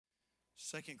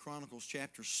Second Chronicles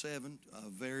chapter 7, a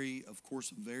very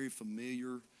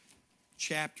familiar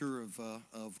chapter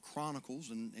of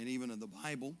Chronicles and even of the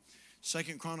Bible.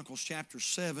 Second Chronicles chapter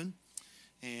 7,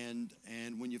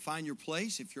 and when you find your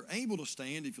place, if you're able to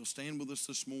stand, if you'll stand with us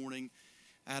this morning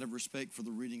out of respect for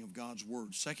the reading of God's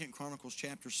Word. Second Chronicles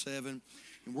chapter 7,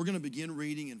 and we're going to begin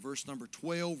reading in verse number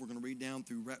 12. We're going to read down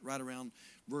through right around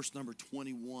verse number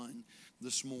 21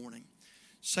 this morning.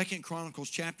 Second Chronicles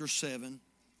chapter 7.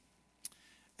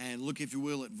 And look, if you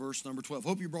will, at verse number 12.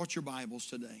 Hope you brought your Bibles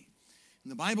today. And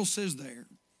the Bible says there,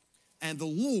 "And the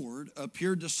Lord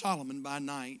appeared to Solomon by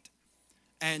night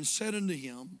and said unto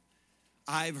him,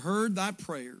 I have heard thy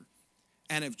prayer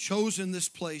and have chosen this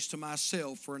place to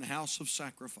myself for an house of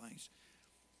sacrifice.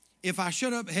 If I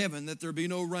shut up heaven that there be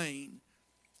no rain,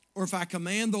 or if I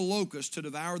command the locust to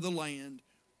devour the land,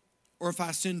 or if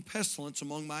I send pestilence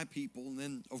among my people," and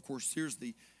then, of course, here's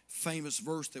the famous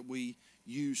verse that we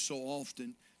use so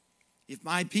often, "If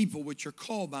my people, which are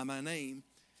called by my name,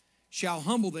 shall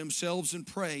humble themselves and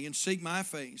pray and seek my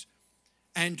face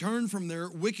and turn from their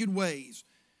wicked ways,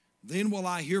 then will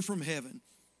I hear from heaven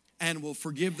and will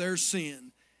forgive their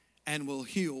sin and will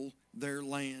heal their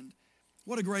land."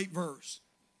 What a great verse.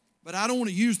 But I don't want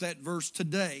to use that verse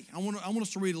today. I want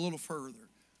us to read a little further.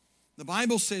 The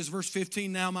Bible says, verse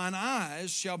 15, "Now mine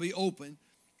eyes shall be open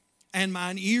and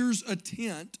mine ears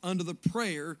attent unto the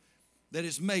prayer that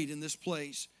is made in this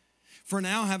place. For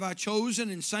now have I chosen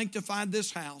and sanctified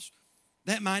this house,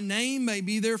 that my name may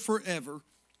be there forever,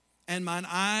 and mine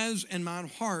eyes and mine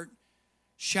heart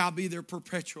shall be there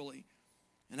perpetually.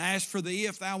 And as for thee,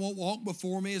 if thou wilt walk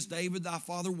before me as David thy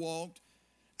father walked,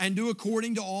 and do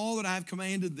according to all that I have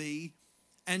commanded thee,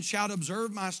 and shalt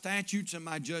observe my statutes and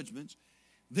my judgments,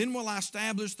 then will I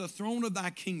establish the throne of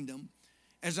thy kingdom,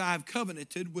 as I have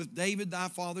covenanted with David thy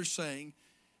father, saying,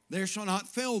 There shall not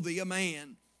fail thee a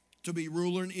man to be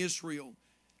ruler in Israel.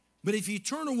 But if ye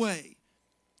turn away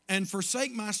and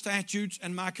forsake my statutes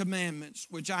and my commandments,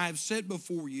 which I have set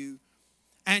before you,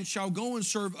 and shall go and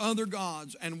serve other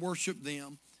gods and worship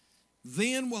them,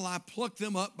 then will I pluck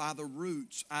them up by the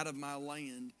roots out of my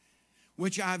land,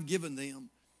 which I have given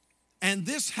them. And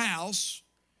this house,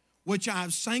 which I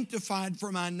have sanctified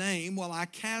for my name, will I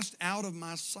cast out of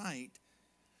my sight,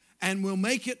 and will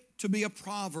make it to be a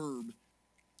proverb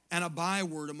and a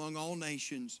byword among all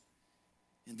nations.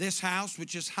 And this house,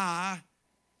 which is high,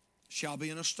 shall be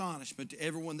an astonishment to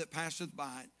everyone that passeth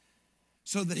by it,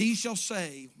 so that he shall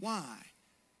say, Why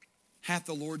hath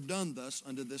the Lord done thus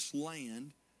unto this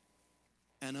land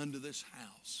and unto this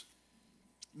house?"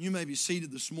 You may be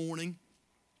seated this morning.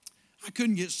 I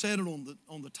couldn't get settled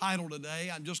on the title today.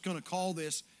 I'm just going to call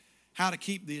this "How to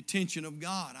Keep the Attention of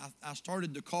God." I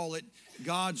started to call it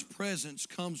 "God's Presence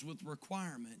Comes with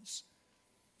Requirements."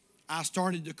 I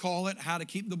started to call it "How to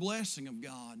Keep the Blessing of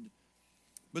God."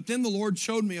 But then the Lord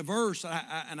showed me a verse,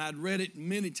 and I'd read it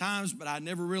many times, but I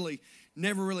never really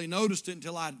noticed it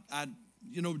until I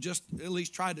just at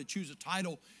least tried to choose a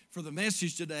title for the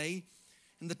message today.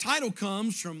 And the title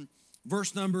comes from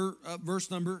verse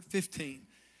number 15.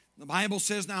 The Bible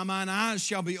says, "Now mine eyes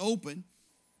shall be open,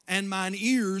 and mine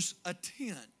ears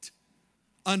attent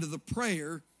unto the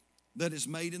prayer that is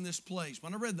made in this place."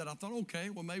 When I read that, I thought, okay,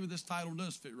 well, maybe this title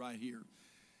does fit right here.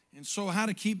 And so, how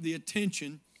to keep the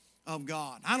attention of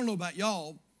God. I don't know about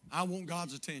y'all, I want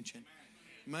God's attention.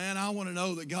 Man, I want to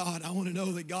know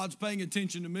that God's paying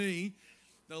attention to me.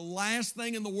 The last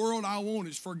thing in the world I want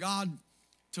is for God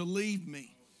to leave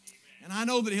me. And I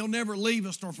know that He'll never leave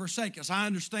us nor forsake us. I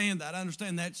understand that. I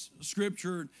understand that's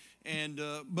Scripture.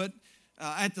 But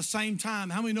at the same time,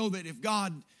 how many know that if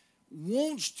God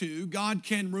wants to, God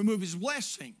can remove His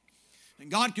blessing? And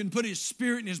God can put His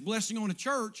Spirit and His blessing on a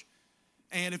church.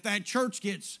 And if that church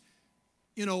gets,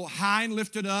 high and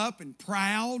lifted up and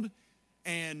proud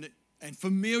and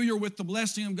familiar with the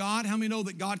blessing of God, how many know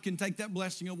that God can take that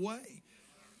blessing away?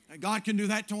 And God can do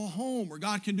that to a home, or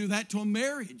God can do that to a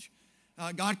marriage.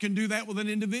 God can do that with an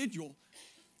individual.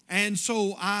 And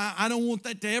so I don't want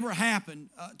that to ever happen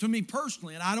to me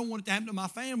personally, and I don't want it to happen to my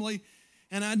family,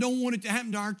 and I don't want it to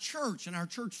happen to our church and our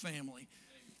church family.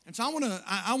 And so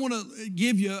I want to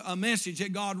give you a message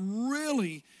that God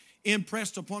really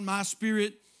impressed upon my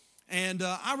spirit, and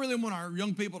I really want our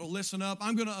young people to listen up.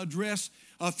 I'm going to address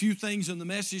a few things in the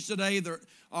message today that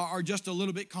are just a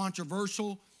little bit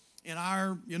controversial in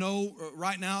our,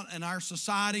 right now in our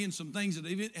society, and some things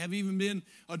that have even been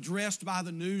addressed by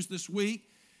the news this week,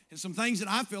 and some things that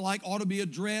I feel like ought to be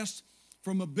addressed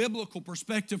from a biblical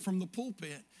perspective from the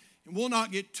pulpit. And we'll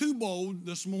not get too bold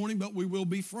this morning, but we will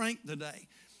be frank today,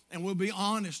 and we'll be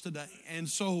honest today. And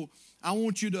so I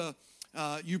want you to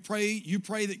You pray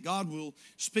that God will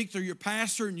speak through your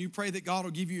pastor, and you pray that God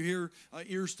will give you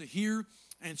ears to hear.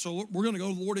 And so we're going to go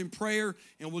to the Lord in prayer,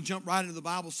 and we'll jump right into the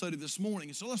Bible study this morning.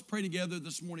 And so let's pray together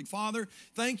this morning. Father,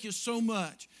 thank you so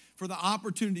much for the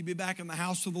opportunity to be back in the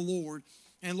house of the Lord.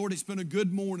 And Lord, it's been a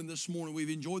good morning this morning. We've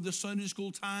enjoyed the Sunday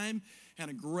school time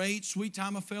and a great, sweet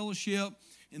time of fellowship.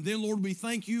 And then, Lord, we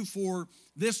thank you for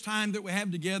this time that we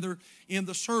have together in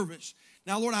the service.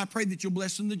 Now, Lord, I pray that you'll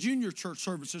bless in the junior church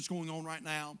service that's going on right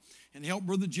now and help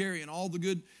Brother Jerry and all the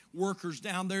good workers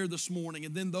down there this morning,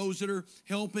 and then those that are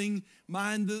helping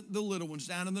mind the little ones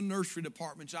down in the nursery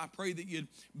departments. I pray that you'd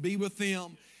be with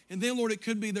them. And then, Lord, it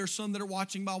could be there's some that are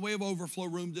watching by way of Overflow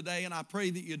Room today, and I pray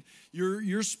that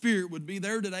your spirit would be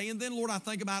there today. And then, Lord, I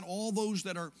think about all those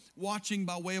that are watching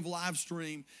by way of live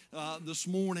stream this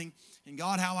morning. And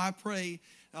God, how I pray,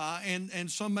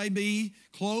 and some may be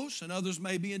close and others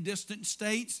may be in distant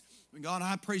states. And God,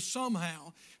 I pray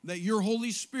somehow that your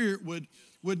Holy Spirit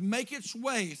would make its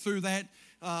way through that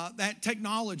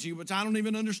technology, which I don't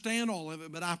even understand all of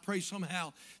it, but I pray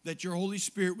somehow that your Holy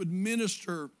Spirit would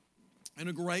minister in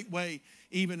a great way,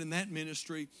 even in that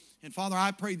ministry. And Father,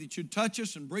 I pray that you'd touch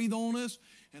us and breathe on us,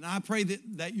 and I pray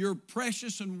that your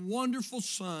precious and wonderful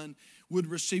Son would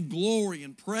receive glory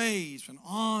and praise and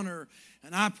honor.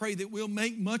 And I pray that we'll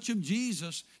make much of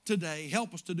Jesus today.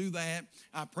 Help us to do that.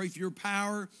 I pray for your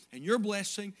power and your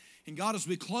blessing. And God, as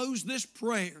we close this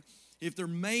prayer, if there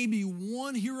may be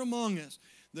one here among us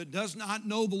that does not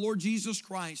know the Lord Jesus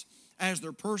Christ as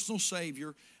their personal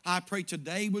Savior, I pray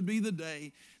today would be the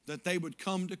day that they would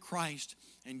come to Christ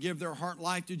and give their heart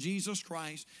life to Jesus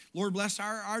Christ. Lord, bless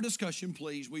our discussion,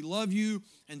 please. We love you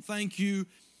and thank you.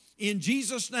 In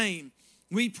Jesus' name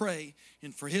we pray,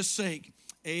 and for his sake,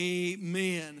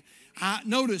 amen.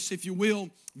 Notice, if you will,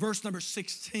 verse number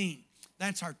 16.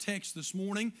 That's our text this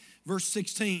morning, verse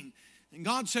 16. And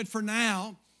God said, "For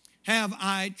now have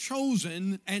I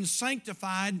chosen and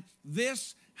sanctified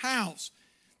this house,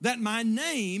 that my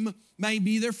name may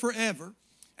be there forever,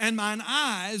 and mine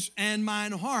eyes and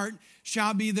mine heart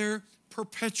shall be there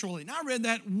perpetually." Now, I read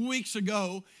that weeks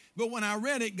ago, but when I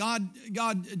read it,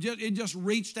 it just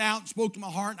reached out and spoke to my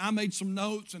heart, and I made some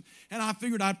notes, and I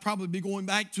figured I'd probably be going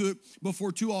back to it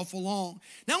before too awful long.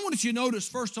 Now, I want us to notice,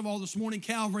 first of all, this morning,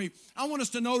 Calvary, I want us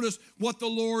to notice what the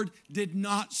Lord did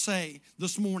not say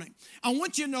this morning. I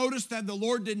want you to notice that the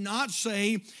Lord did not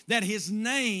say that his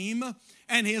name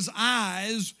and his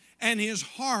eyes and his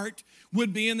heart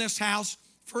would be in this house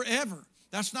forever.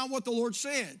 That's not what the Lord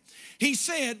said. He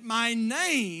said, "My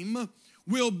name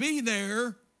will be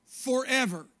there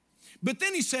forever." But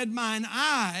then he said, "Mine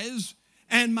eyes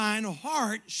and mine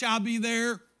heart shall be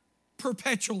there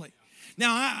perpetually."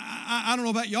 Now, I don't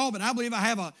know about y'all, but I believe I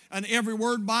have an every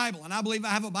word Bible, and I believe I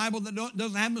have a Bible that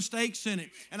doesn't have mistakes in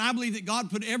it, and I believe that God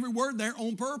put every word there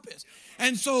on purpose.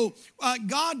 And so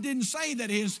God didn't say that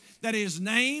his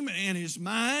name and his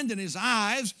mind and his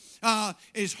eyes,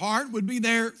 his heart would be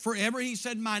there forever. He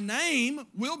said, "My name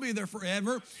will be there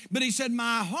forever," but he said,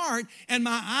 "My heart and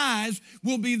my eyes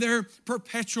will be there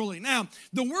perpetually." Now,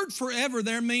 the word forever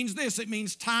there means this. It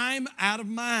means time out of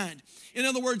mind. In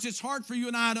other words, it's hard for you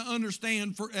and I to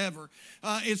understand forever.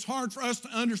 It's hard for us to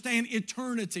understand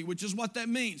eternity, which is what that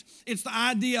means. It's the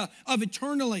idea of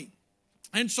eternally.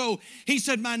 And so he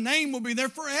said, "My name will be there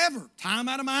forever." Time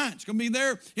out of mind. It's going to be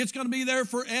there. It's going to be there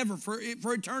forever, for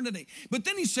eternity. But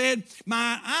then he said,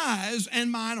 "My eyes and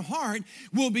mine heart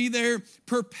will be there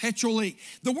perpetually."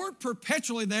 The word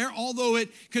perpetually there, although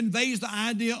it conveys the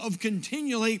idea of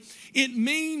continually, it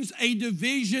means a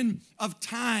division of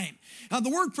time. Now, the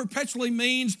word perpetually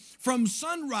means from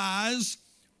sunrise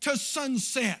to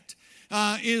sunset.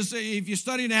 If you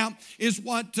study it out, is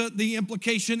what the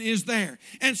implication is there.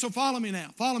 And so follow me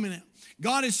now.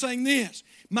 God is saying this: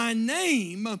 my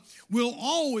name will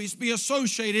always be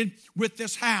associated with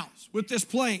this house, with this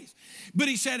place. But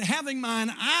he said, having mine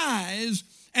eyes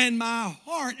and my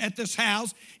heart at this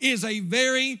house is a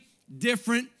very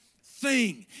different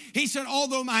thing. He said,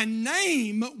 although my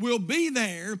name will be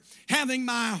there, having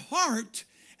my heart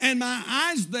and my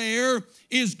eyes there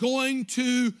is going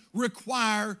to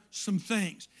require some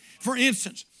things. For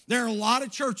instance, there are a lot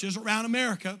of churches around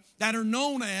America that are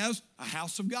known as a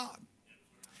house of God.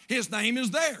 His name is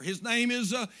there. His name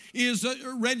is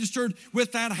registered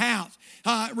with that house,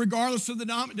 regardless of the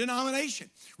denomination,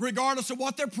 regardless of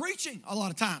what they're preaching. A lot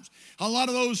of times, a lot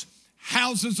of those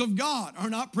houses of God are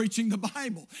not preaching the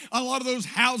Bible. A lot of those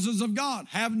houses of God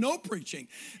have no preaching,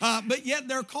 but yet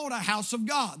they're called a house of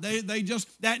God. They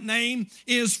just, that name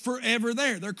is forever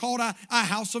there. They're called a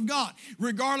house of God.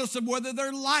 Regardless of whether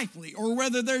they're lively or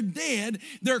whether they're dead,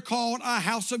 they're called a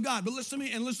house of God. But listen to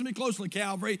me, and listen to me closely,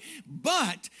 Calvary.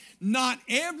 But not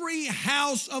every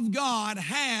house of God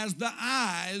has the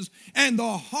eyes and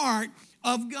the heart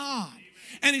of God.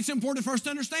 And it's important for us to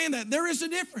understand that there is a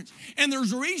difference. And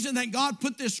there's a reason that God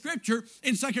put this scripture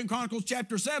in 2 Chronicles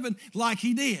chapter 7 like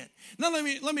he did. Now let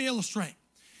me illustrate.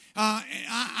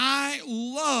 I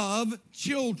love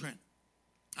children.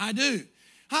 I do.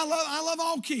 I love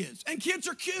all kids. And kids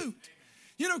are cute.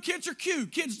 You know, kids are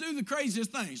cute. Kids do the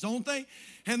craziest things, don't they?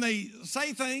 And they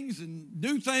say things and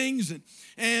do things.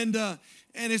 And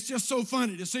it's just so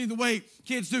funny to see the way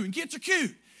kids do. And kids are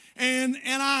cute. And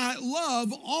I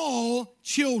love all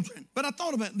children. But I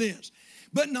thought about this.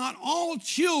 But not all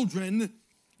children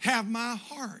have my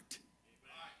heart.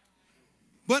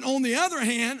 But on the other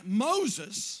hand,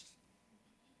 Moses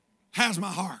has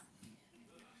my heart.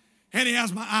 And he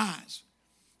has my eyes.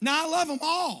 Now, I love them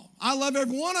all. I love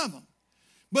every one of them.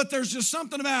 But there's just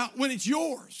something about when it's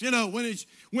yours, you know, when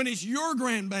it's your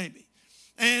grandbaby.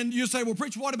 And you say, well,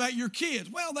 preacher, what about your kids?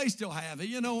 Well, they still have it,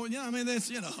 you know. I mean, that's,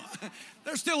 you know,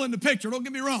 they're still in the picture. Don't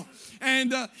get me wrong.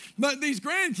 And but these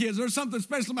grandkids, there's something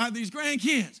special about these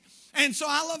grandkids. And so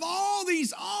I love all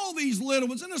these little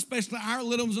ones, and especially our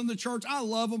little ones in the church. I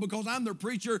love them because I'm their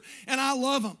preacher, and I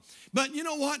love them. But you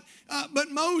know what? But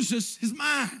Moses is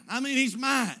mine. I mean, he's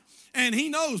mine. And he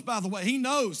knows, by the way, he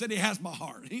knows that he has my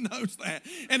heart. He knows that.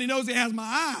 And he knows he has my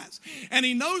eyes. And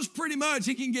he knows pretty much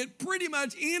he can get pretty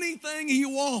much anything he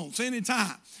wants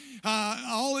anytime.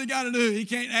 All he got to do, he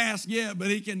can't ask yet, but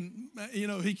he can, you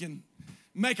know, he can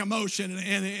make a motion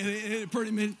and it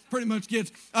pretty much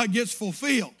gets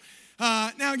fulfilled.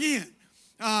 Now again,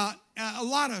 a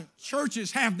lot of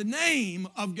churches have the name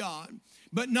of God,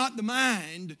 but not the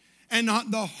mind and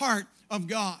not the heart of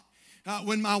God.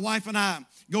 When my wife and I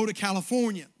go to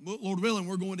California, Lord willing,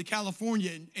 we're going to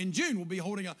California in June. We'll be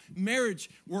holding a marriage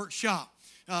workshop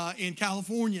in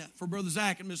California for Brother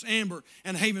Zach and Miss Amber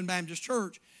and Haven Baptist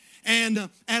Church. And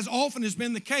as often has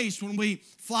been the case when we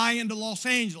fly into Los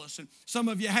Angeles, and some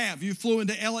of you have, you flew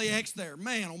into LAX there.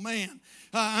 Man, oh man.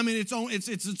 I mean, it's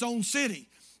its own city.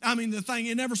 I mean, the thing,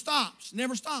 it never stops,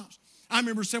 never stops. I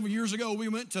remember several years ago, we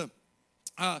went to,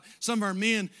 some of our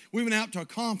men, we went out to a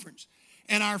conference.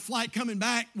 And our flight coming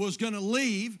back was going to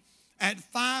leave at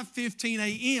 5:15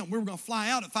 a.m. We were going to fly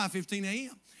out at 5:15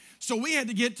 a.m. So we had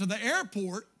to get to the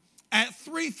airport at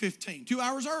 3:15, 2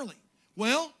 hours early.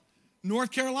 Well,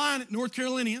 North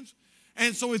Carolinians.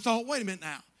 And so we thought, wait a minute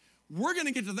now. We're going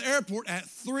to get to the airport at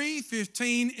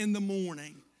 3:15 in the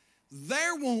morning.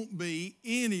 There won't be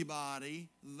anybody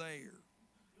there.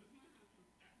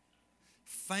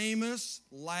 Famous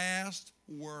last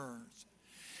words.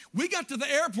 We got to the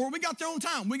airport. We got there on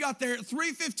time. We got there at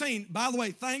 3:15. By the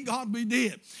way, thank God we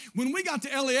did. When we got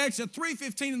to LAX at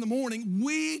 3:15 in the morning,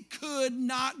 we could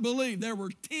not believe there were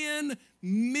 10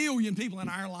 million people in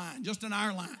our line, just in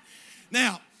our line.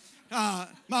 Now,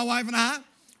 my wife and I,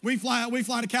 we fly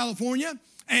to California,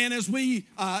 and as we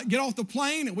get off the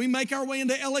plane and we make our way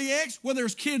into LAX, well,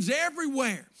 there's kids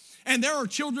everywhere. And there are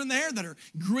children there that are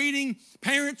greeting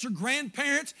parents or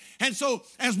grandparents. And so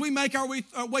as we make our way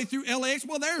through LAX,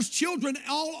 well, there's children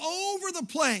all over the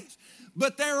place.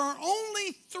 But there are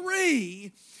only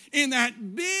 3 in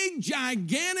that big,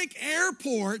 gigantic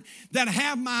airport that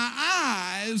have my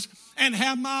eyes and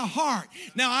have my heart.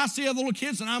 Now, I see other little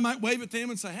kids, and I might wave at them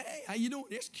and say, hey, how you doing?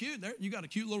 It's cute. There, you got a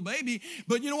cute little baby.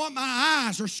 But you know what? My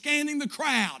eyes are scanning the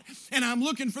crowd, and I'm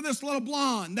looking for this little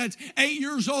blonde that's 8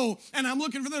 years old, and I'm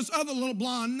looking for this other little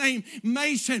blonde named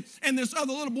Mason, and this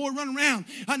other little boy running around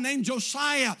named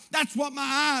Josiah. That's what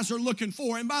my eyes are looking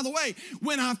for. And by the way,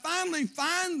 when I finally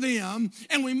find them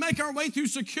and we make our way through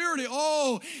security,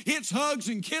 oh, it's hugs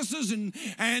and kisses and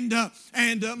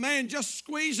man, just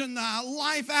squeezing the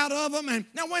life out of them. And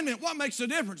now, wait a minute, what makes the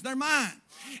difference? They're mine.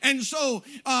 And so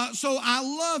I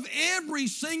love every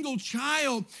single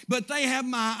child, but they have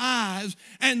my eyes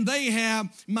and they have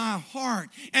my heart.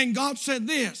 And God said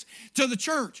this to the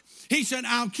church. He said,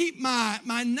 I'll keep my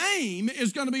name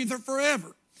is going to be there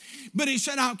forever. But he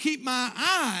said, I'll keep my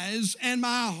eyes and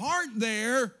my heart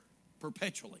there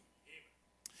perpetually.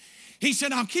 He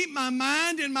said, I'll keep my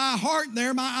mind and my heart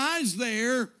there, my eyes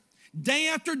there, day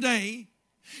after day,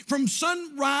 from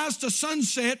sunrise to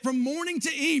sunset, from morning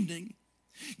to evening.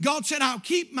 God said, I'll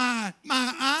keep my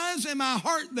eyes and my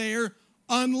heart there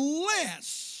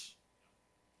unless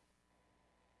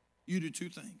you do 2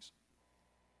 things.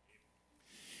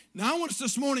 Now, I want us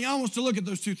this morning, I want us to look at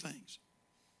those two things.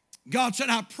 God said,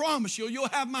 I promise you, you'll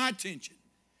have my attention.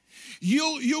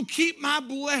 You'll keep my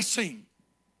blessing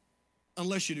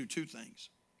unless you do two things.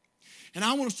 And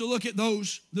I want us to look at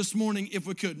those this morning if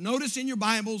we could. Notice in your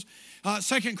Bibles,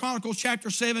 2 Chronicles chapter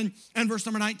 7 and verse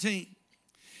number 19.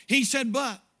 He said,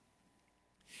 but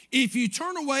if you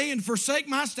turn away and forsake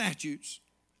my statutes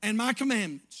and my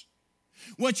commandments,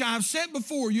 which I have set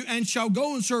before you, and shall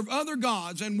go and serve other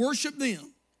gods and worship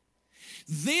them,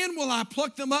 then will I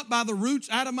pluck them up by the roots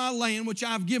out of my land which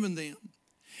I have given them.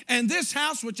 And this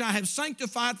house which I have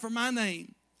sanctified for my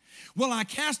name will I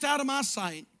cast out of my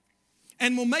sight,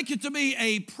 and will make it to be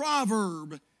a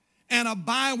proverb and a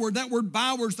byword. That word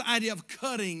byword is the idea of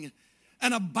cutting,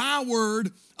 and a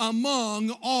byword among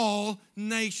all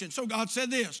nations. So God said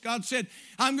this. God said,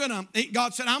 I'm gonna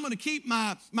keep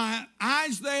my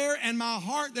eyes there and my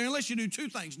heart there unless you do two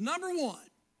things. Number one,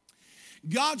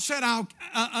 God said,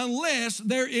 unless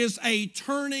there is a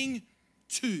turning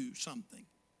to something.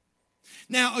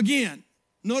 Now again,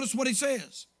 notice what he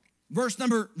says. Verse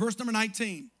number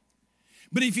 19.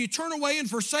 But if you turn away and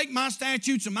forsake my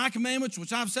statutes and my commandments,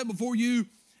 which I've set before you,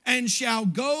 and shall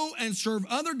go and serve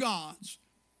other gods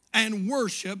and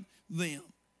worship them.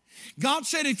 God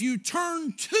said, if you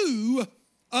turn to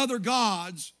other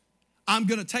gods, I'm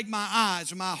going to take my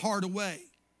eyes and my heart away.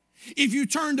 If you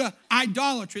turn to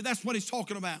idolatry, that's what he's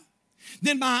talking about,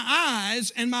 then my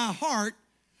eyes and my heart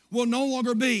will no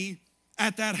longer be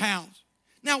at that house.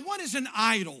 Now, what is an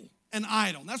idol? An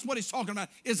idol, that's what he's talking about,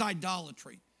 is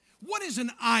idolatry. What is an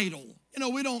idol? You know,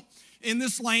 we don't, in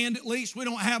this land at least, we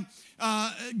don't have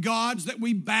gods that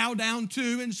we bow down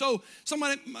to. And so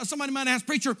somebody might ask,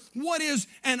 preacher, what is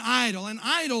an idol? An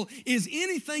idol is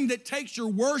anything that takes your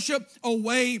worship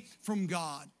away from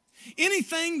God.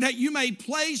 Anything that you may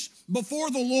place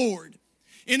before the Lord.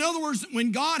 In other words,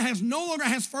 when God no longer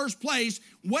has first place,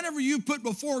 whatever you put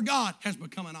before God has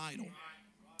become an idol.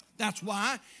 That's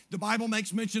why the Bible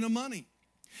makes mention of money.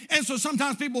 And so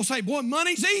sometimes people say, boy,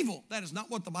 money's evil. That is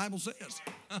not what the Bible says.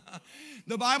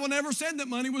 The Bible never said that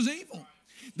money was evil.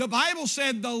 The Bible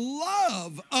said the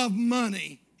love of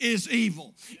money is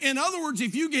evil. In other words,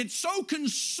 if you get so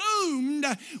consumed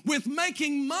with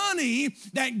making money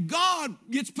that God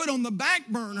gets put on the back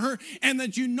burner and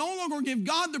that you no longer give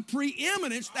God the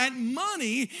preeminence, that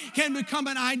money can become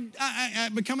an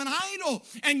idol.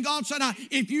 And God said,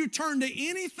 if you turn to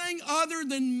anything other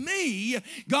than me,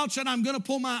 God said, I'm going to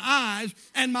pull my eyes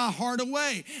and my heart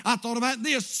away. I thought about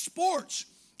this. Sports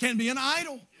can be an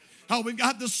idol. We've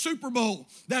got the Super Bowl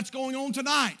that's going on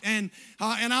tonight. And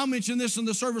I'll mention this in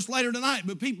the service later tonight,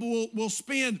 but people will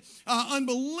spend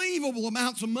unbelievable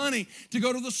amounts of money to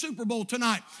go to the Super Bowl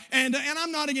tonight. And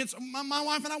I'm not against, my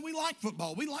wife and I, we like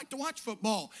football. We like to watch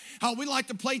football. We like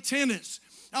to play tennis.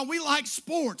 We like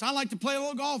sports. I like to play a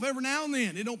little golf every now and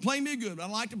then. It don't play me good, but I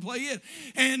like to play it.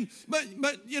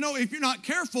 But you know, if you're not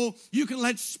careful, you can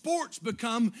let sports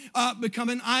become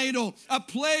an idol. A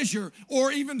pleasure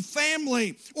or even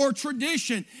family or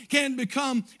tradition can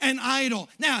become an idol.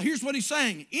 Now, here's what he's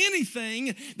saying.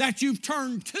 Anything that you've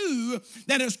turned to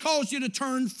that has caused you to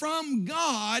turn from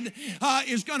God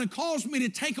is going to cause me to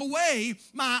take away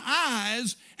my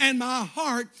eyes and my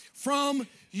heart from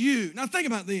you. Now, think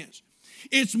about this.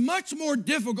 It's much more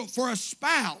difficult for a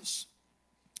spouse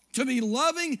to be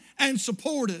loving and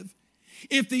supportive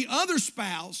if the other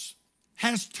spouse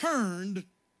has turned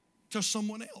to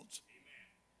someone else.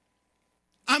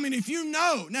 I mean, if you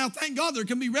know, now thank God there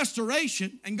can be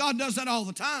restoration, and God does that all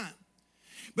the time.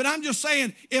 But I'm just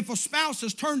saying, if a spouse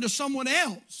has turned to someone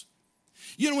else,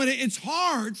 you know, it's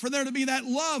hard for there to be that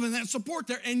love and that support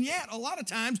there. And yet, a lot of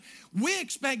times, we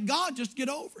expect God just to get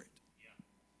over it.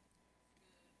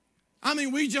 I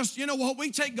mean, we just, you know what, we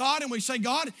take God and we say,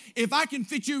 God, if I can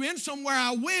fit you in somewhere,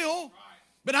 I will.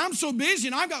 But I'm so busy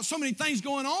and I've got so many things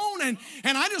going on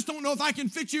and I just don't know if I can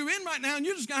fit you in right now, and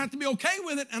you're just going to have to be okay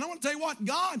with it. And I want to tell you what,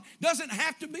 God doesn't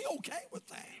have to be okay with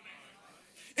that.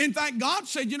 In fact, God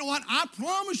said, you know what, I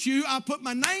promise you, I'll put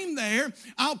my name there.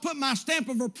 I'll put my stamp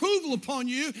of approval upon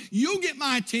you. You'll get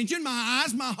my attention, my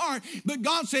eyes, my heart. But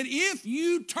God said, if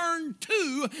you turn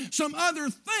to some other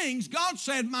things, God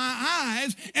said, my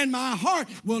eyes and my heart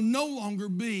will no longer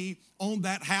be on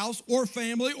that house or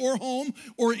family or home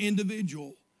or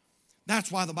individual.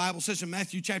 That's why the Bible says in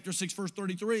Matthew chapter 6, verse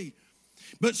 33,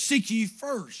 but seek ye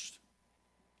first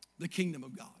the kingdom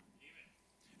of God.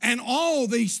 And all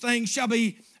these things shall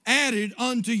be added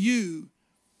unto you.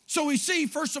 So we see,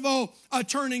 first of all, a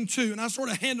turning to. And I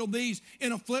sort of handled these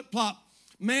in a flip-flop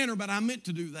manner, but I meant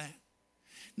to do that.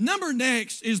 Number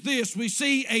next is this. We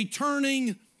see a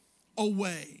turning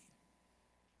away.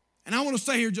 And I want to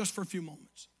stay here just for a few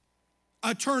moments.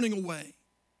 a turning away.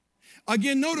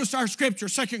 Again, notice our scripture,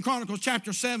 2 Chronicles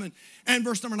chapter 7 and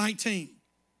verse number 19.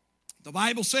 The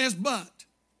Bible says, but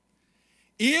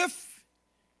if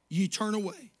ye turn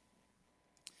away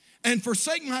and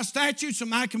forsake my statutes and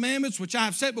my commandments, which I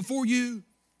have set before you,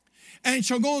 and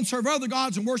shall go and serve other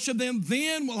gods and worship them,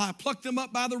 then will I pluck them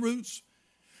up by the roots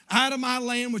out of my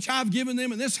land, which I have given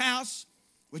them in this house,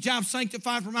 which I have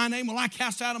sanctified for my name, will I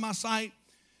cast out of my sight,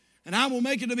 and I will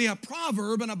make it to be a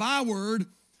proverb and a byword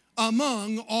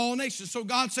among all nations. So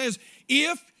God says,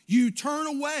 if you turn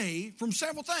away from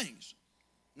several things.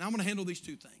 Now I'm going to handle these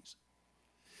two things.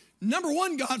 Number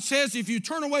one, God says, if you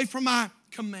turn away from my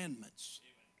commandments.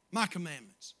 My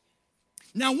commandments.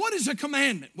 Now, what is a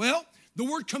commandment? Well, the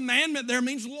word commandment there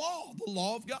means law, the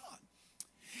law of God.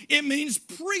 It means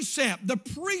precept, the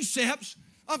precepts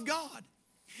of God.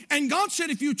 And God said,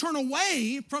 if you turn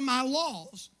away from my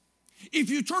laws, if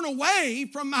you turn away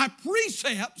from my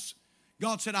precepts,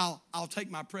 God said, I'll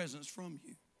take my presence from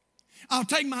you. I'll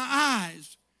take my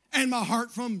eyes and my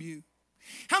heart from you.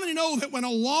 How many know that when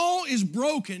a law is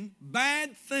broken,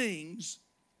 bad things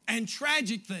and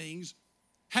tragic things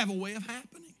have a way of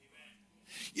happening?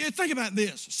 Yeah, think about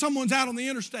this. Someone's out on the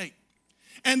interstate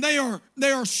and they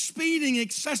are speeding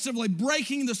excessively,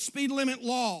 breaking the speed limit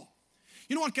law.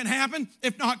 You know what can happen?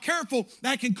 If not careful,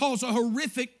 that can cause a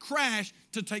horrific crash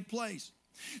to take place.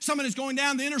 Somebody's going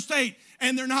down the interstate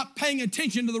and they're not paying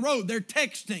attention to the road. They're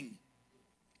texting.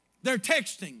 They're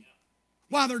texting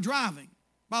while they're driving.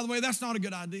 By the way, that's not a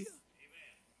good idea.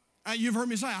 You've heard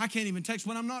me say, I can't even text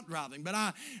when I'm not driving, but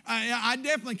I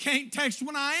definitely can't text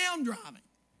when I am driving.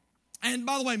 And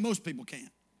by the way, most people can't.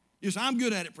 You say, I'm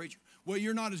good at it, preacher. Well,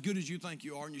 you're not as good as you think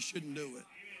you are, and you shouldn't do it.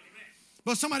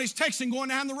 But somebody's texting going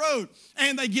down the road,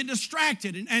 and they get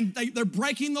distracted, and they're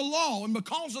breaking the law. And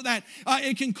because of that,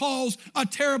 it can cause a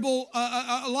terrible,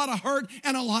 a lot of hurt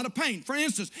and a lot of pain. For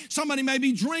instance, somebody may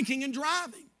be drinking and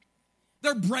driving.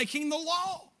 They're breaking the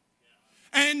law.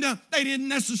 And they didn't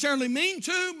necessarily mean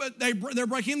to, but they're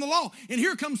breaking the law. And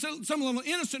here comes some little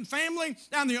innocent family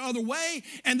down the other way,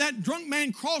 and that drunk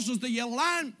man crosses the yellow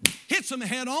line, hits them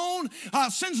head on,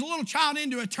 sends a little child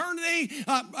into eternity,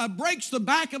 breaks the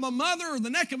back of a mother or the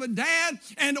neck of a dad.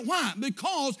 And why?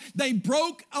 Because they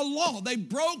broke a law. They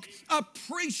broke a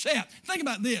precept. Think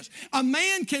about this. A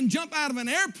man can jump out of an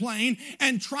airplane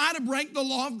and try to break the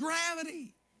law of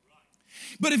gravity.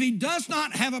 But if he does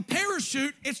not have a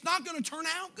parachute, it's not going to turn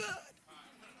out good.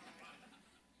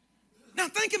 Now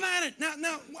think about it.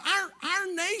 Now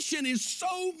our nation is so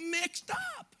mixed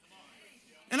up.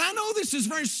 And I know this is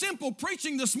very simple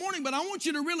preaching this morning, but I want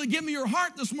you to really give me your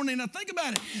heart this morning. Now think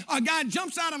about it. A guy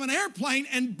jumps out of an airplane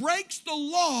and breaks the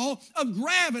law of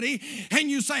gravity, and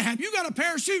you say, have you got a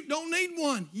parachute? Don't need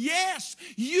one. Yes,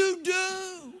 you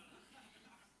do.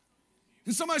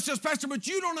 And somebody says, Pastor, but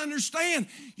you don't understand.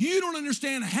 You don't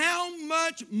understand how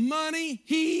much money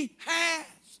he has.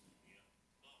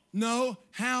 No,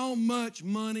 how much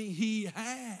money he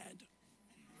had.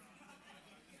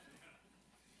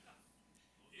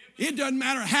 It doesn't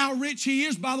matter how rich he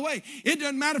is, by the way. It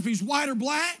doesn't matter if he's white or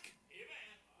black.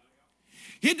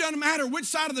 It doesn't matter which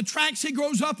side of the tracks he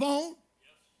grows up on.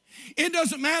 It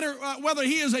doesn't matter whether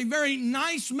he is a very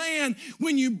nice man.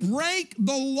 When you break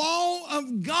the law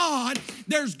of God,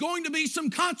 there's going to be some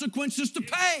consequences to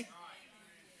pay.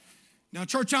 Now,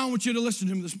 church, I want you to listen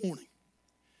to me this morning.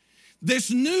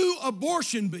 This new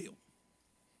abortion bill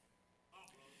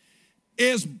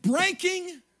is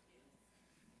breaking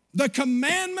the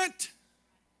commandment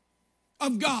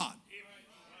of God.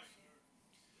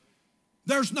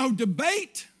 There's no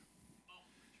debate.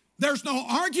 There's no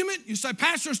argument. You say,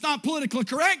 Pastor, it's not politically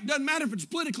correct. Doesn't matter if it's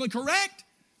politically correct.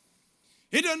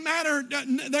 It doesn't matter.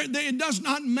 It does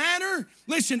not matter.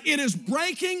 Listen, it is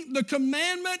breaking the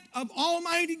commandment of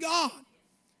Almighty God.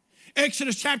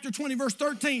 Exodus chapter 20, verse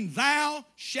 13, thou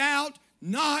shalt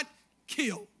not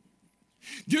kill.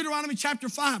 Deuteronomy chapter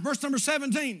 5, verse number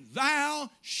 17, thou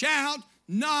shalt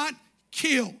not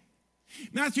kill.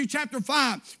 Matthew chapter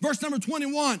 5, verse number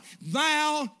 21,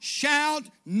 thou shalt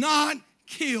not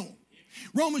kill.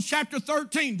 Romans chapter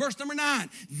 13, verse number 9,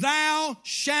 thou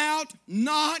shalt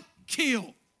not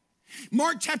kill.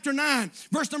 Mark chapter 9,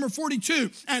 verse number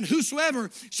 42, and whosoever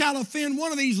shall offend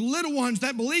one of these little ones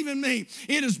that believe in me,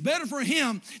 it is better for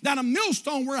him that a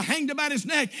millstone were hanged about his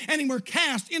neck and he were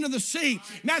cast into the sea.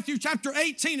 Matthew chapter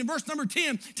 18 and verse number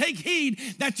 10, take heed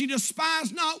that you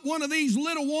despise not one of these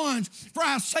little ones, for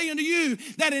I say unto you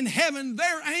that in heaven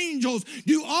their angels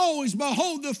do always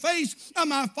behold the face of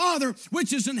my Father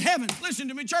which is in heaven. Listen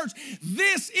to me, church.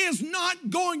 This is not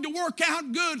going to work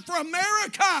out good for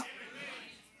America.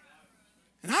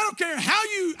 And I don't care how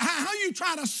you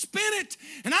try to spin it,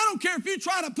 and I don't care if you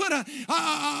try to put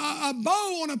a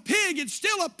bow on a pig, it's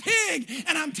still a pig.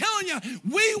 And I'm telling you,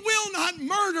 we will not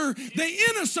murder the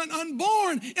innocent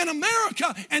unborn in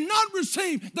America and not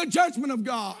receive the judgment of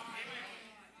God.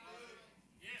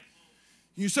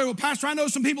 You say, well, Pastor, I know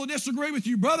some people disagree with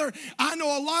you. Brother, I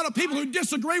know a lot of people who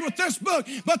disagree with this book,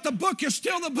 but the book is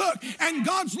still the book, and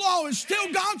God's law is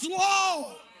still God's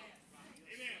law.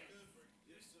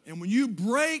 And when you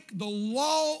break the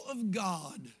law of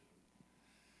God,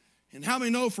 and how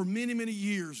many know for many, many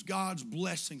years God's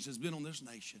blessings has been on this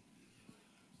nation?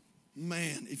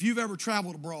 Man, if you've ever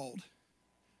traveled abroad,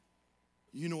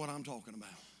 you know what I'm talking about.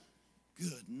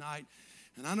 Good night.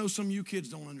 And I know some of you kids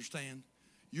don't understand.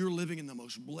 You're living in the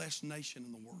most blessed nation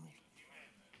in the world.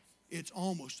 It's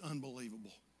almost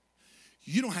unbelievable.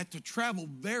 You don't have to travel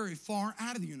very far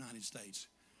out of the United States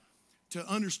to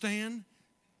understand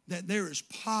that there is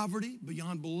poverty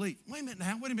beyond belief. Wait a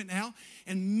minute now.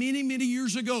 And many, many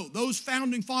years ago, those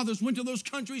founding fathers went to those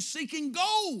countries seeking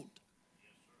gold.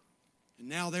 And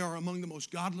now they are among the most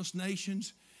godless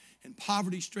nations and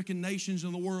poverty-stricken nations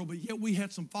in the world. But yet we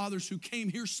had some fathers who came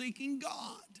here seeking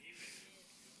God.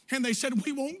 And they said,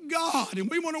 we want God, and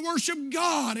we want to worship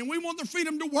God, and we want the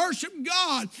freedom to worship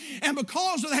God. And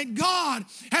because of that, God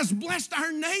has blessed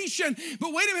our nation.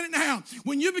 But wait a minute now.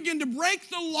 When you begin to break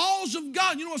the laws of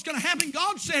God, you know what's going to happen?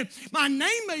 God said, my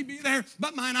name may be there,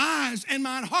 but mine eyes and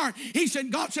mine heart.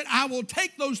 God said, I will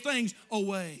take those things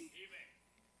away.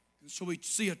 And so we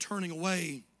see a turning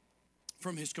away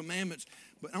from his commandments.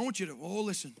 But I want you to,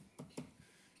 listen.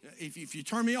 If you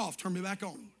turn me off, turn me back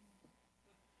on.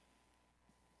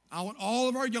 I want all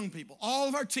of our young people, all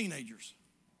of our teenagers.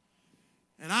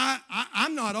 And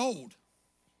I'm not old.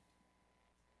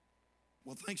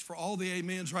 Well, thanks for all the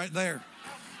amens right there.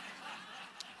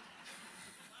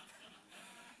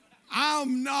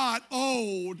 I'm not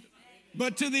old,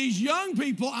 but to these young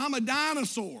people, I'm a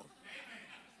dinosaur.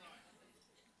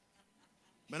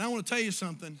 But I want to tell you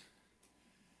something.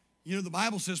 You know, the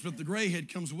Bible says with the gray head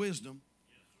comes wisdom.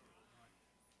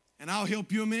 And I'll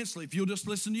help you immensely if you'll just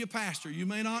listen to your pastor. You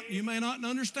may not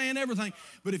understand everything,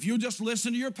 but if you'll just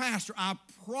listen to your pastor, I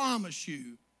promise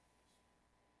you,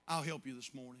 I'll help you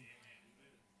this morning.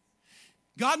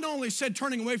 God not only said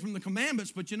turning away from the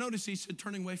commandments, but you notice he said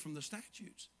turning away from the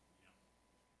statutes.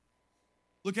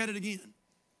 Look at it again.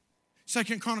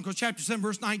 2 Chronicles chapter 7,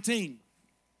 verse 19.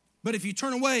 But if you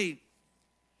turn away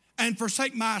and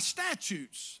forsake my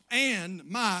statutes and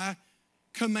my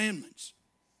commandments.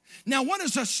 Now, what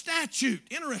is a statute?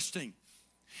 Interesting.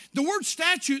 The word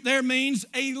statute there means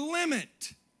a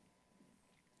limit.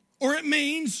 Or it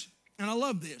means, and I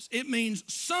love this, it means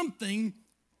something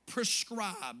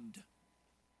prescribed.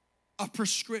 A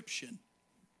prescription.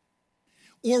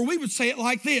 Or we would say it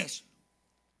like this,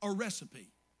 a recipe.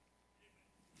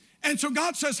 And so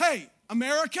God says, hey,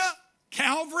 America,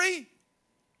 Calvary,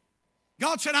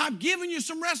 God said, I've given you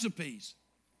some recipes.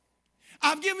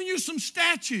 I've given you some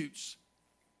statutes.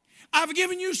 I've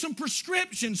given you some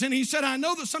prescriptions. And he said, I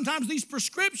know that sometimes these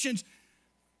prescriptions,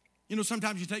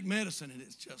 sometimes you take medicine and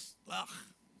it's just,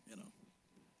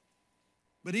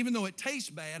 But even though it tastes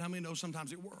bad, how many know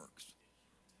sometimes it works?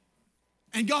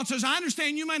 And God says, I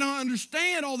understand you may not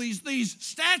understand all these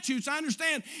statutes. I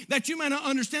understand that you may not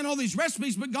understand all these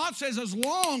recipes. But God says, as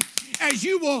long as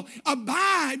you will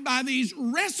abide by these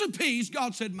recipes,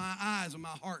 God said, my eyes and my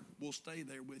heart will stay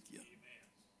there with you.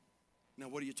 Now,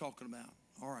 what are you talking about?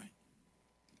 All right.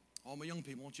 All my young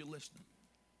people, I want you listening.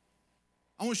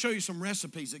 I want to show you some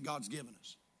recipes that God's given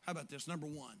us. How about this? Number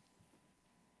one,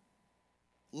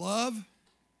 love,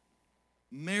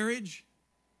 marriage,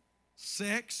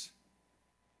 sex,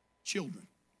 children.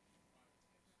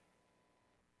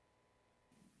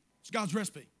 It's God's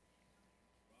recipe.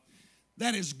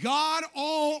 That is God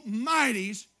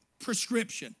Almighty's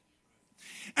prescription.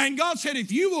 And God said,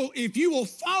 if you will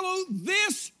follow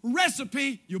this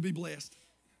recipe, you'll be blessed.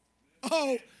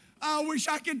 Oh, I wish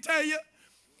I could tell you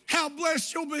how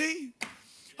blessed you'll be.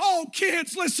 Oh,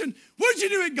 kids, listen, would you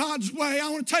do it God's way? I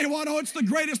want to tell you what, it's the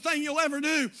greatest thing you'll ever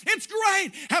do. It's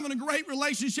great having a great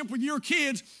relationship with your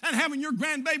kids and having your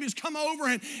grandbabies come over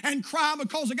and cry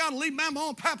because they got to leave Mama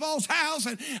and Papa's house.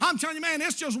 And I'm telling you, man,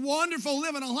 it's just wonderful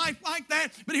living a life like that.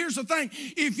 But here's the thing.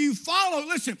 If you follow,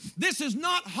 listen, this is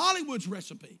not Hollywood's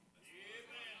recipe.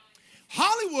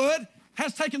 Hollywood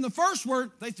has taken the first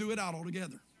word, they threw it out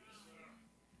altogether.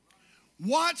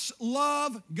 What's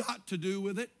love got to do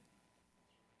with it?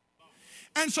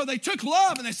 And so they took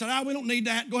love and they said, we don't need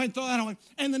that. Go ahead and throw that away.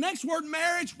 And the next word,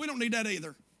 marriage, we don't need that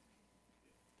either.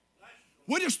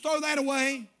 We'll just throw that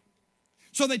away.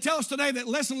 So they tell us today that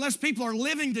less and less people are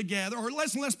living together, or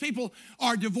less and less people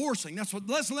are divorcing. That's what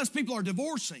less and less people are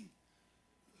divorcing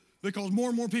because more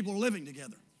and more people are living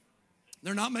together.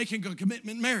 They're not making a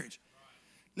commitment in marriage.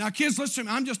 Now, kids, listen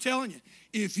to me. I'm just telling you,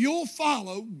 if you'll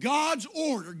follow God's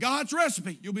order, God's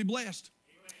recipe, you'll be blessed.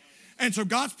 And so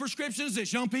God's prescription is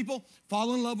this: young people,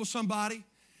 fall in love with somebody,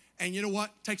 and you know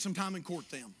what? Take some time and court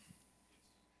them.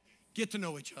 Get to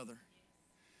know each other.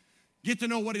 Get to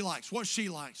know what he likes, what she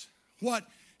likes, what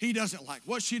he doesn't like,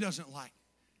 what she doesn't like.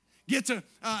 Get to,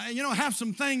 have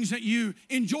some things that you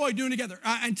enjoy doing together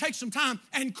and take some time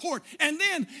and court. And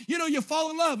then, you fall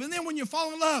in love. And then when you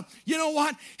fall in love, you know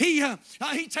what? He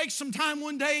takes some time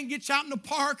one day and gets out in the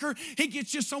park, or he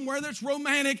gets you somewhere that's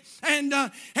romantic, and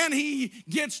he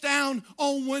gets down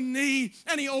on one knee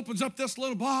and he opens up this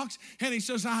little box and he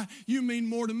says, you mean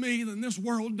more to me than this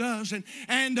world does.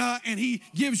 And he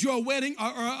gives you a wedding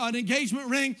or an engagement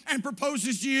ring and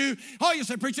proposes to you. Oh, you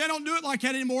say, preacher, they don't do it like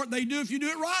that anymore. They do if you do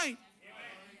it right.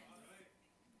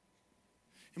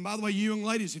 And by the way, you young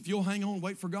ladies, if you'll hang on,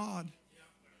 wait for God.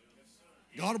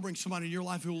 God will bring somebody in your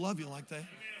life who will love you like that.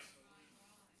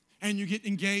 And you get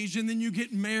engaged, and then you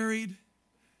get married,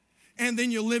 and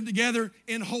then you live together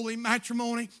in holy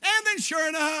matrimony. And then sure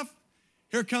enough,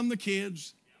 here come the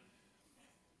kids.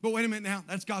 But wait a minute now,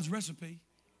 that's God's recipe.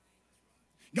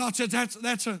 God says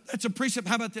that's a precept.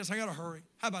 How about this? I got to hurry.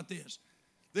 How about this?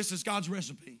 This is God's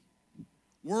recipe.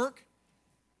 Work.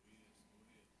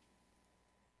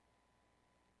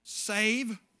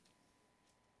 Save.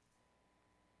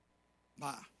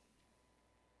 Buy.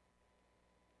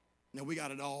 Now, we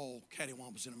got it all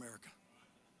cattywampus in America.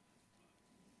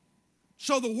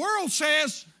 So the world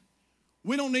says,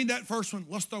 we don't need that first one.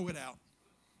 Let's throw it out.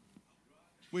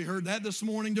 We heard that this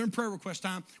morning during prayer request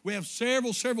time. We have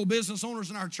several business owners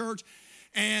in our church.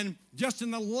 And just in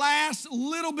the last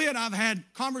little bit, I've had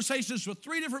conversations with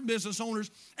 3 different business owners,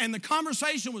 and the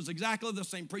conversation was exactly the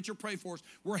same. Preacher, pray for us.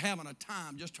 We're having a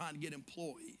time just trying to get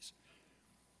employees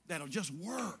that'll just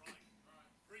work.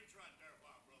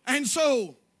 And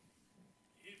so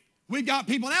we've got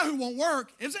people now who won't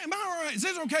work. Am I all right? Is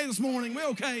this okay this morning? We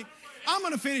okay? I'm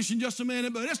going to finish in just a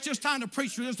minute, but it's just time to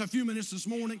preach for just a few minutes this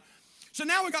morning. So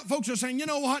now we got folks who are saying, you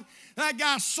know what? That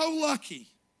guy's so lucky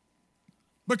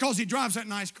because he drives that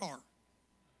nice car.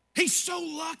 He's so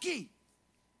lucky.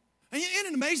 And isn't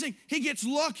it amazing? He gets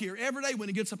luckier every day when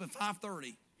he gets up at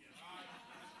 5:30.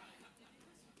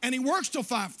 And he works till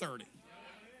 5:30.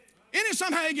 Isn't it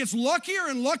somehow he gets luckier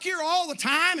and luckier all the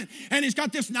time, and he's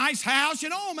got this nice house,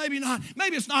 maybe not,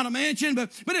 maybe it's not a mansion,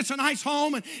 but it's a nice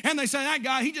home, and they say, that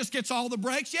guy, he just gets all the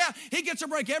breaks. Yeah, he gets a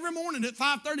break every morning at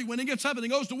 5:30 when he gets up and he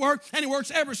goes to work, and he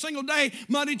works every single day,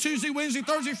 Monday, Tuesday, Wednesday,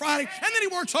 Thursday, Friday, and then he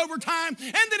works overtime,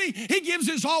 and then he gives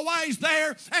his all while he's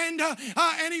there,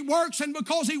 and he works, and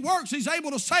because he works, he's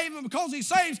able to save, and because he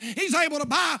saves, he's able to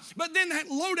buy. But then that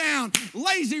low-down,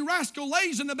 lazy rascal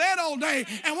lays in the bed all day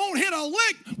and won't hit a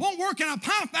lick, won't work in a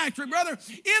pie factory, brother.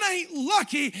 It ain't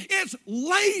lucky, it's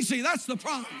lazy. That's the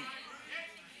problem.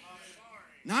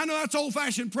 Now, I know that's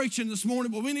old-fashioned preaching this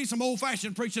morning, but we need some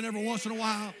old-fashioned preaching every once in a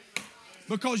while.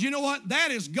 Because you know what? That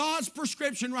is God's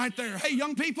prescription right there. Hey,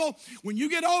 young people, when you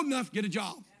get old enough, get a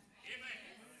job.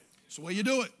 It's the way you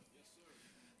do it.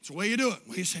 It's the way you do it.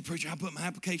 Well, you say, preacher, I put my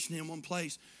application in one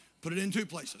place, put it in 2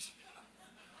 places.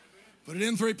 Put it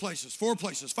in 3 places, 4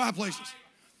 places, 5 places.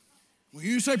 Well,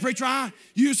 you say, preacher, I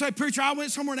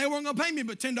went somewhere and they weren't going to pay me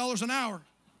but $10 an hour.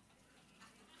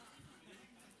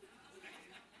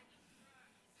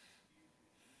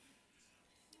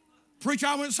 Preacher,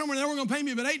 I went somewhere and they weren't going to pay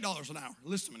me but $8 an hour.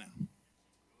 Listen to me now.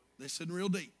 Listen real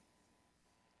deep.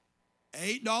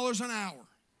 $8 an hour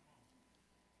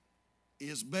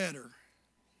is better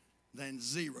than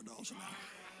 $0 an hour.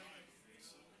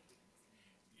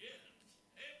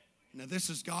 Now, this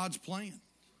is God's plan.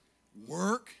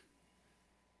 Work.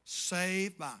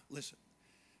 Save by. Listen.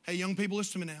 Hey, young people,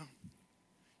 listen to me now.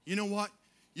 You know what?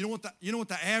 You know what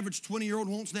the average 20-year-old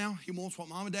wants now? He wants what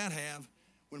mom and dad have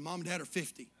when mom and dad are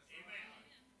 50.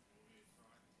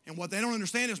 And what they don't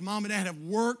understand is mom and dad have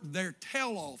worked their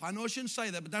tail off. I know I shouldn't say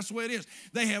that, but that's the way it is.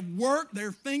 They have worked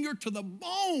their finger to the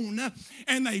bone,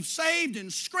 and they've saved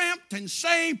and scrimped and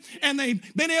saved, and they've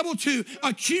been able to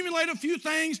accumulate a few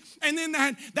things. And then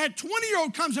that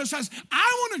 20-year-old comes and says,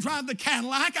 I want to drive the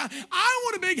Cadillac. I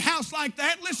want a big house like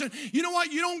that. Listen, you know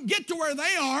what? You don't get to where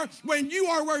they are when you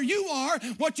are where you are.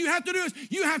 What you have to do is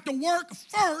you have to work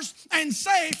first and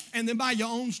save and then buy your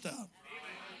own stuff.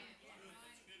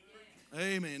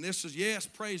 Amen. Yes,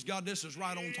 praise God, this is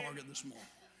right on target this morning.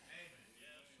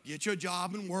 Get your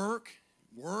job and work.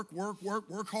 Work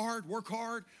hard.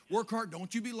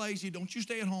 Don't you be lazy. Don't you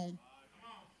stay at home.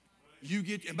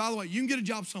 And by the way, you can get a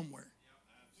job somewhere.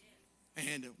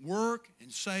 And work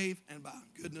and save and buy.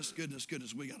 Goodness,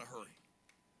 we got to hurry.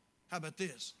 How about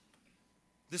this?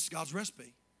 This is God's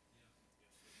recipe.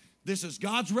 This is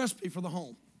God's recipe for the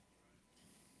home.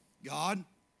 God,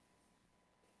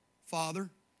 Father,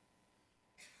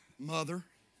 Mother,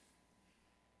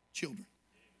 children.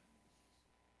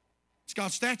 It's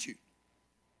God's statute.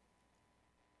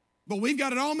 But we've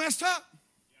got it all messed up.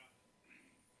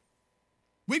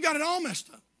 We've got it all messed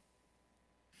up.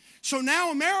 So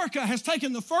now America has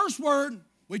taken the first word,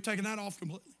 we've taken that off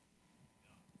completely.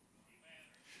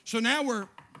 So now we're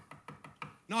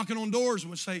knocking on doors and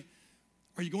we say,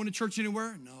 are you going to church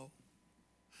anywhere? No.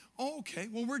 Oh, okay.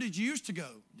 Well, where did you used to go?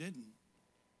 Didn't.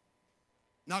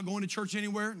 Not going to church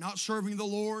anywhere, not serving the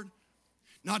Lord,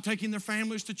 not taking their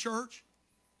families to church.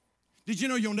 Did you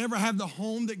know you'll never have the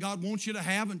home that God wants you to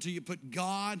have until you put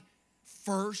God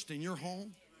first in your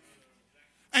home?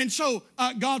 And so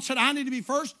God said, I need to be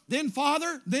first, then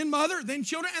father, then mother, then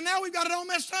children, and now we've got it all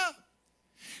messed up.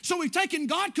 So we've taken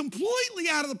God completely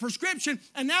out of the prescription,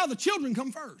 and now the children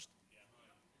come first.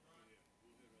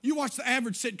 You watch the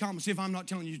average sitcom and see if I'm not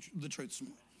telling you the truth this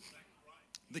morning.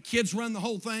 The kids run the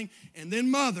whole thing, and then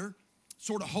mother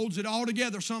sort of holds it all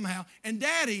together somehow. And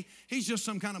daddy, he's just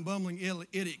some kind of bumbling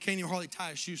idiot, can't even hardly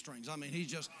tie his shoestrings. I mean,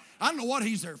 I don't know what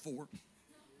he's there for.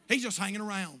 He's just hanging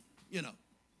around, you know.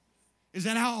 Is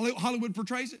that how Hollywood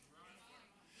portrays it?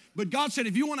 But God said,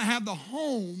 if you want to have the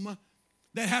home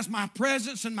that has my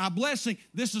presence and my blessing,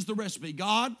 this is the recipe.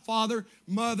 God, Father,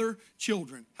 Mother,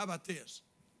 children. How about this?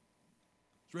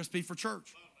 It's a recipe for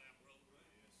church.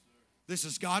 This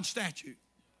is God's statute.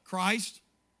 Christ,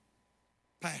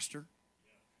 pastor,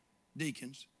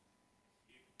 deacons,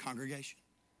 congregation.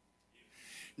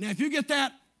 Now, if you get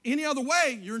that any other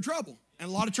way, you're in trouble. And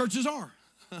a lot of churches are.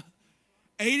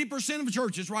 80% of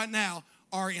churches right now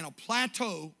are in a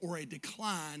plateau or a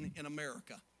decline in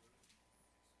America.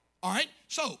 All right?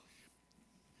 So,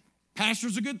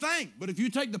 pastor's a good thing. But if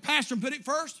you take the pastor and put it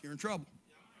first, you're in trouble.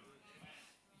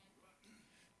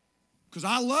 Because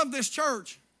I love this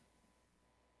church,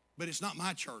 but it's not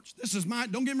my church.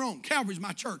 Don't get me wrong, Calvary's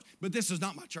my church, but this is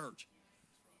not my church.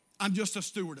 I'm just a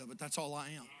steward of it. That's all I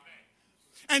am.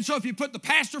 And so if you put the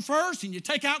pastor first and you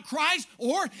take out Christ,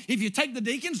 or if you take the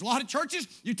deacons, a lot of churches,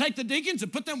 you take the deacons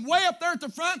and put them way up there at the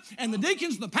front, and the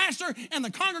deacons, the pastor, and the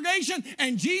congregation,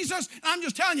 and Jesus, I'm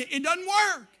just telling you, it doesn't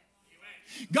work.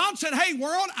 God said, hey,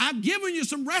 world, I've given you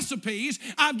some recipes.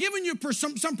 I've given you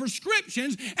some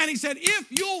prescriptions. And he said,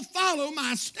 if you'll follow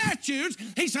my statutes,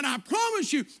 he said, I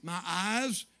promise you, my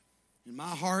eyes and my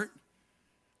heart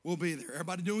will be there.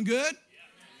 Everybody doing good?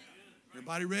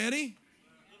 Everybody ready?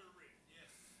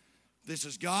 This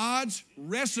is God's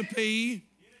recipe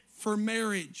for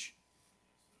marriage.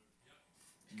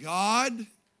 God,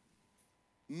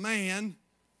 man,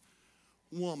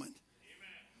 woman.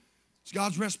 It's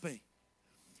God's recipe.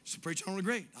 So preach, I don't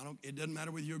agree. It doesn't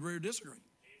matter whether you agree or disagree.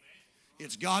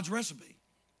 It's God's recipe.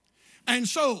 And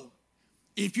so,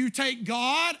 if you take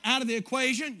God out of the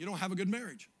equation, you don't have a good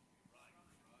marriage.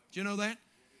 Do you know that?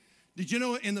 Did you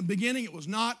know in the beginning it was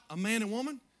not a man and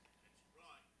woman?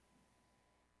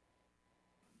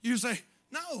 You say,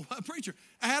 no, preacher,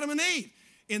 Adam and Eve.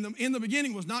 In the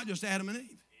beginning was not just Adam and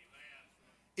Eve.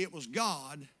 It was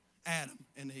God, Adam,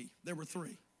 and Eve. There were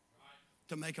three.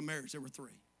 To make a marriage, there were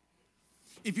three.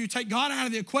 If you take God out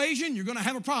of the equation, you're going to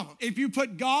have a problem. If you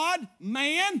put God,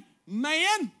 man,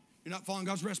 you're not following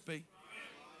God's recipe.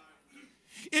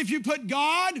 If you put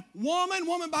God, woman,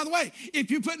 by the way,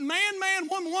 if you put man,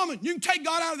 woman, you can take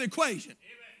God out of the equation.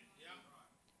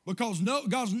 Because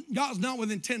God's not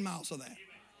within 10 miles of that.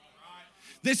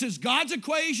 This is God's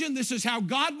equation. This is how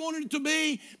God wanted it to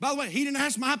be. By the way, he didn't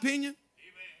ask my opinion.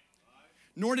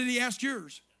 Nor did he ask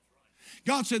yours.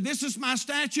 God said, this is my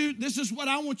statute. This is what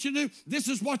I want you to do. This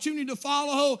is what you need to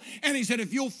follow. And he said,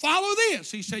 if you'll follow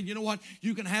this, he said, you know what?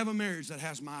 You can have a marriage that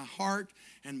has my heart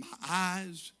and my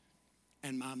eyes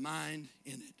and my mind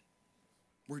in it.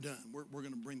 We're done. We're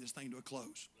going to bring this thing to a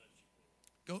close.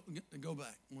 Go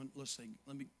back. Let's see.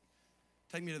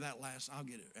 Take me to that last. I'll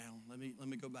get it, Alan. Let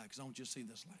me go back because I want you to see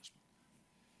this last one.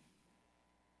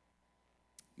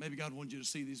 Maybe God wants you to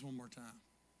see these one more time.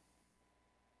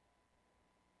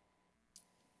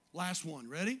 Last one.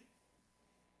 Ready?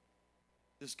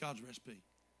 This is God's recipe. Amen.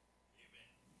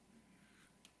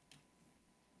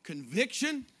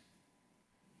 Conviction,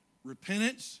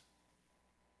 repentance,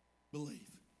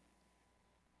 belief.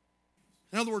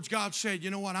 In other words, God said, you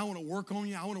know what? I want to work on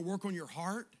you. I want to work on your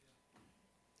heart.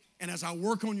 And as I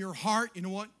work on your heart, you know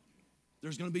what?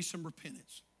 There's going to be some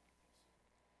repentance.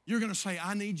 You're going to say,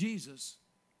 I need Jesus.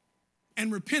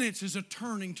 And repentance is a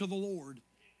turning to the Lord.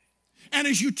 And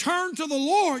as you turn to the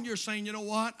Lord, you're saying, you know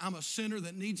what? I'm a sinner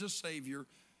that needs a Savior.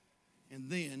 And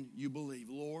then you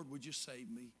believe, Lord, would you save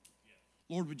me?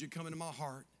 Lord, would you come into my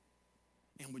heart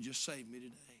and would you save me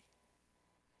today?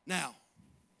 Now,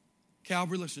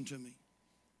 Calvary, listen to me.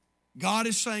 God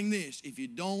is saying this: if you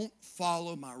don't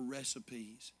follow my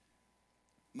recipes,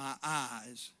 my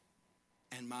eyes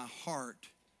and my heart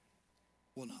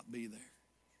will not be there.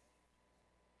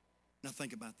 Now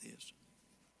think about this.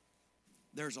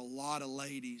 There's a lot of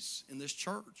ladies in this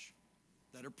church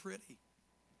that are pretty.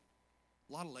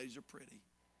 A lot of ladies are pretty.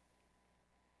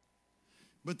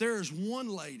 But there is one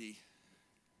lady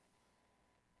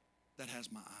that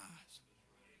has my eyes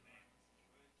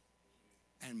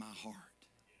and my heart.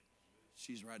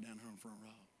 She's right down here in the front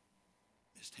row.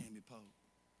 Miss Tammy Pope.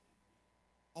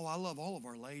 Oh, I love all of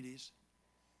our ladies.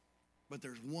 But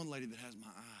there's one lady that has my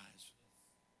eyes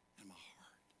and my heart.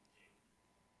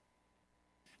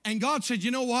 And God said,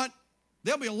 you know what?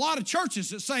 There'll be a lot of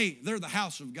churches that say they're the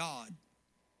house of God.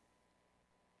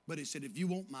 But He said, if you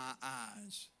want my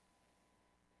eyes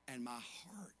and my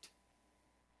heart,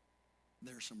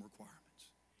 there's some requirements.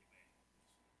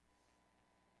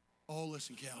 Oh,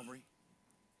 listen, Calvary.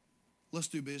 Let's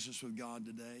do business with God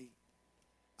today.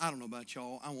 I don't know about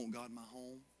y'all. I want God in my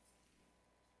home.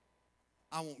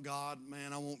 I want God,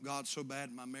 man, I want God so bad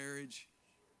in my marriage.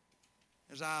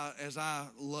 As I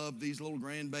love these little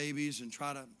grandbabies and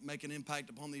try to make an impact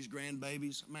upon these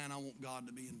grandbabies, man, I want God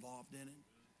to be involved in it.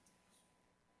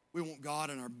 We want God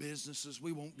in our businesses.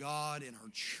 We want God in our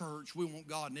church. We want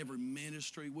God in every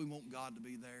ministry. We want God to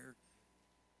be there.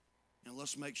 And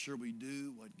let's make sure we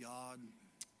do what God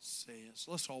says.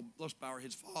 Let's bow our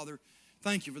heads. Father,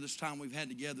 thank you for this time we've had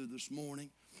together this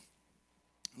morning.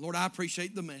 Lord, I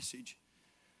appreciate the message.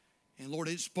 And Lord,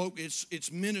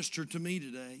 it's ministered to me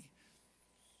today.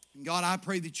 And God, I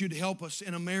pray that you'd help us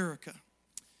in America.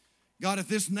 God, if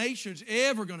this nation's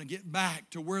ever going to get back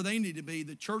to where they need to be,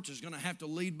 the church is going to have to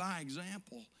lead by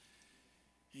example.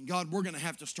 And God, we're going to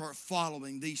have to start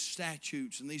following these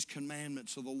statutes and these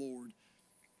commandments of the Lord.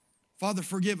 Father,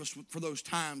 forgive us for those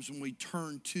times when we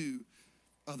turn to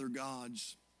other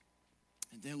gods.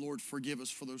 And then, Lord, forgive us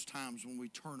for those times when we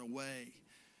turn away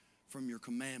from your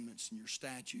commandments and your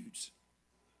statutes.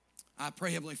 I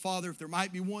pray, Heavenly Father, if there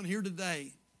might be one here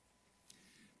today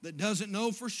that doesn't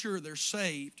know for sure they're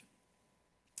saved,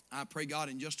 I pray, God,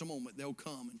 in just a moment they'll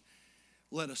come and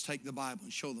let us take the Bible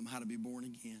and show them how to be born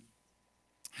again.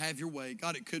 Have your way.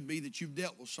 God, it could be that you've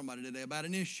dealt with somebody today about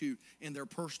an issue in their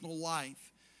personal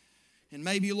life. And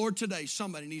maybe, Lord, today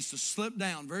somebody needs to slip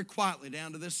down very quietly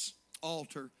down to this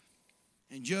altar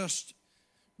and just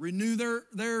renew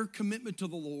their commitment to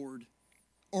the Lord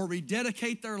or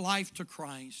rededicate their life to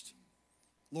Christ.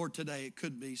 Lord, today it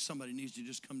could be somebody needs to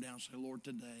just come down and say, Lord,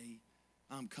 today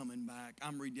I'm coming back.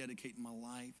 I'm rededicating my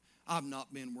life. I've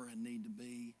not been where I need to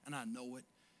be, and I know it.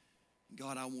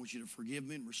 God, I want you to forgive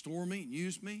me and restore me and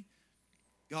use me.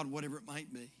 God, whatever it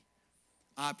might be,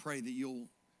 I pray that you'll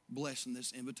bless in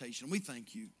this invitation. We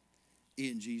thank you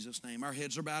in Jesus' name. Our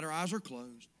heads are bowed, our eyes are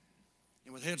closed.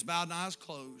 And with heads bowed and eyes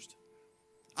closed,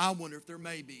 I wonder if there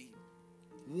may be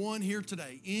one here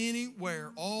today,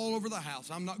 anywhere, all over the house.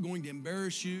 I'm not going to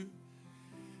embarrass you.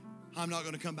 I'm not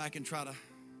going to come back and try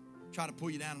to pull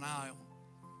you down an aisle.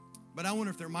 But I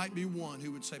wonder if there might be one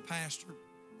who would say, Pastor,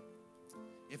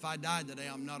 if I died today,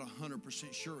 I'm not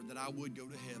 100% sure that I would go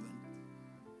to heaven.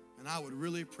 And I would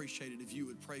really appreciate it if you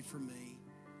would pray for me.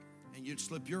 And you'd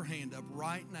slip your hand up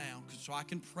right now so I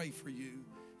can pray for you.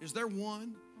 Is there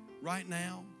one right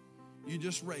now? You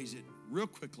just raise it real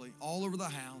quickly all over the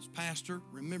house. Pastor,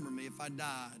 remember me if I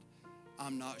died.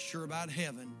 I'm not sure about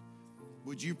heaven.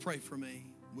 Would you pray for me?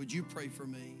 Would you pray for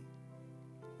me?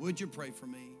 Would you pray for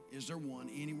me? Is there one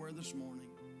anywhere this morning?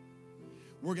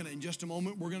 We're going to, in just a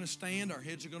moment, we're going to stand. Our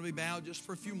heads are going to be bowed just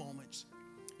for a few moments.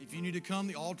 If you need to come,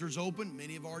 the altar's open.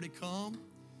 Many have already come.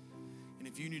 And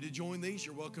if you need to join these,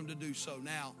 you're welcome to do so.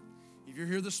 Now, if you're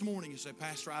here this morning and say,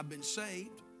 Pastor, I've been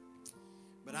saved,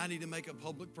 but I need to make a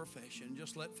public profession,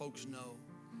 just let folks know,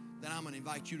 then I'm going to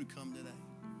invite you to come today.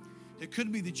 It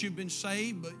could be that you've been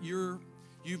saved, but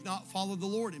you've not followed the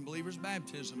Lord in believer's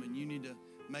baptism, and you need to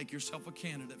make yourself a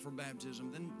candidate for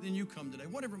baptism. Then you come today,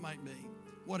 whatever it might be,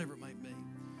 whatever it might be.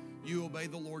 You obey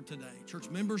the Lord today. Church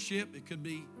membership, it could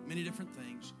be many different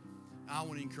things. I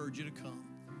want to encourage you to come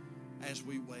as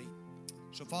we wait.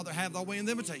 So, Father, have thy way in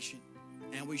the invitation,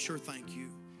 and we sure thank you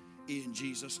in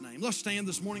Jesus' name. Let's stand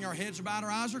this morning. Our heads are bowed,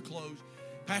 our eyes are closed.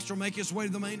 Pastor will make his way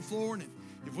to the main floor, and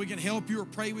if we can help you or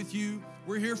pray with you,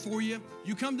 we're here for you.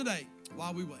 You come today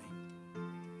while we wait.